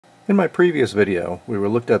In my previous video, we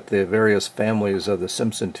looked at the various families of the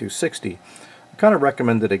Simpson 260. I kind of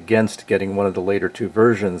recommended against getting one of the later two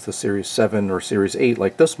versions, the Series 7 or Series 8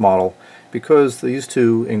 like this model, because these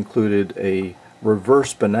two included a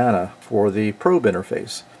reverse banana for the probe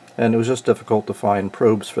interface, and it was just difficult to find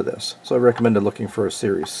probes for this, so I recommended looking for a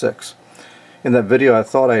Series 6. In that video I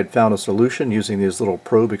thought I had found a solution using these little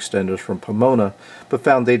probe extenders from Pomona, but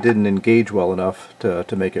found they didn't engage well enough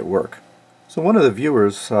to make it work. So one of the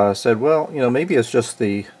viewers said, well, maybe it's just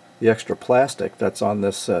the extra plastic that's on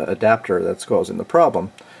this adapter that's causing the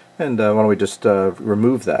problem, and why don't we just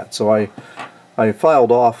remove that. So I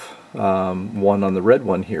filed off one on the red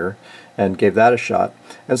one here and gave that a shot,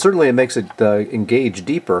 and certainly it makes it engage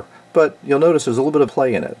deeper, but you'll notice there's a little bit of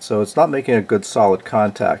play in it, so it's not making a good solid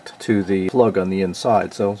contact to the plug on the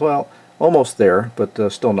inside. So, well, almost there,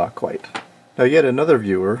 but still not quite. Now yet another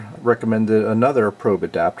viewer recommended another probe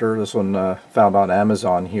adapter, this one found on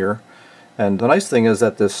Amazon here, and the nice thing is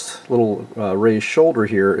that this little raised shoulder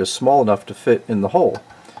here is small enough to fit in the hole,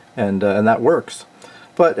 and that works.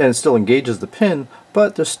 And it still engages the pin,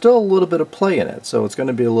 but there's still a little bit of play in it, so it's going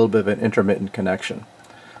to be a little bit of an intermittent connection.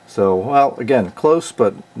 So, well, again, close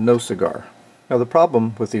but no cigar. Now the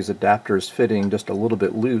problem with these adapters fitting just a little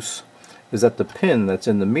bit loose is that the pin that's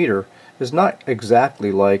in the meter is not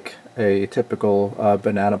exactly like a typical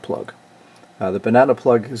banana plug. The banana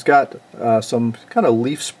plug has got some kind of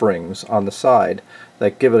leaf springs on the side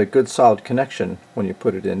that give it a good solid connection when you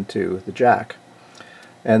put it into the jack.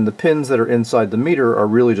 And the pins that are inside the meter are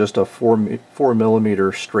really just a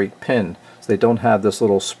 4mm straight pin, so they don't have this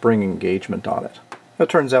little spring engagement on it. It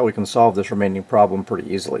turns out we can solve this remaining problem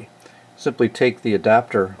pretty easily. Simply take the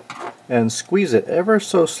adapter and squeeze it ever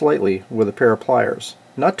so slightly with a pair of pliers.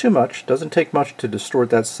 Not too much, doesn't take much to distort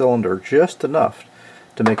that cylinder, just enough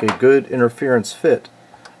to make a good interference fit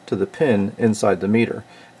to the pin inside the meter.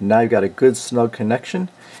 And now you've got a good snug connection,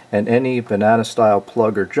 and any banana style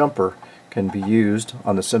plug or jumper can be used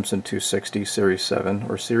on the Simpson 260 Series 7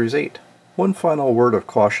 or Series 8. One final word of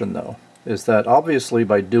caution though, is that obviously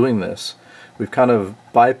by doing this, we've kind of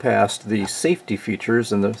bypassed the safety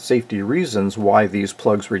features and the safety reasons why these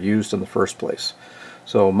plugs were used in the first place.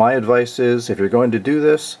 So my advice is, if you're going to do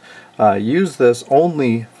this, use this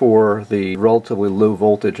only for the relatively low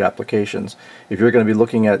voltage applications. If you're going to be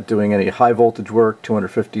looking at doing any high voltage work,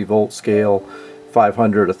 250 volt scale,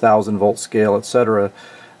 500, 1000 volt scale, etc.,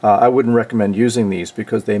 I wouldn't recommend using these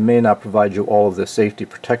because they may not provide you all of the safety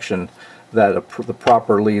protection that the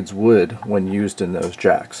proper leads would when used in those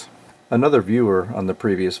jacks. Another viewer on the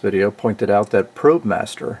previous video pointed out that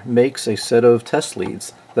Probemaster makes a set of test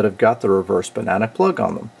leads that have got the reverse banana plug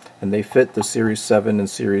on them, and they fit the Series 7 and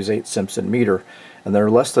Series 8 Simpson meter, and they're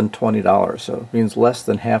less than $20, so it means less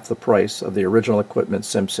than half the price of the original equipment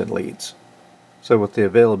Simpson leads. So with the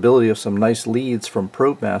availability of some nice leads from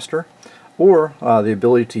Probemaster, or the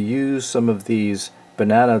ability to use some of these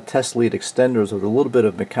banana test lead extenders with a little bit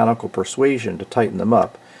of mechanical persuasion to tighten them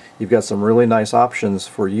up, you've got some really nice options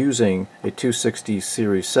for using a 260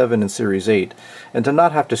 Series 7 and Series 8, and to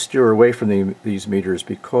not have to steer away from these meters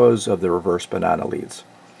because of the reverse banana leads.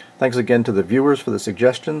 Thanks again to the viewers for the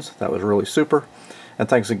suggestions, that was really super, and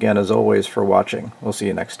thanks again as always for watching. We'll see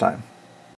you next time.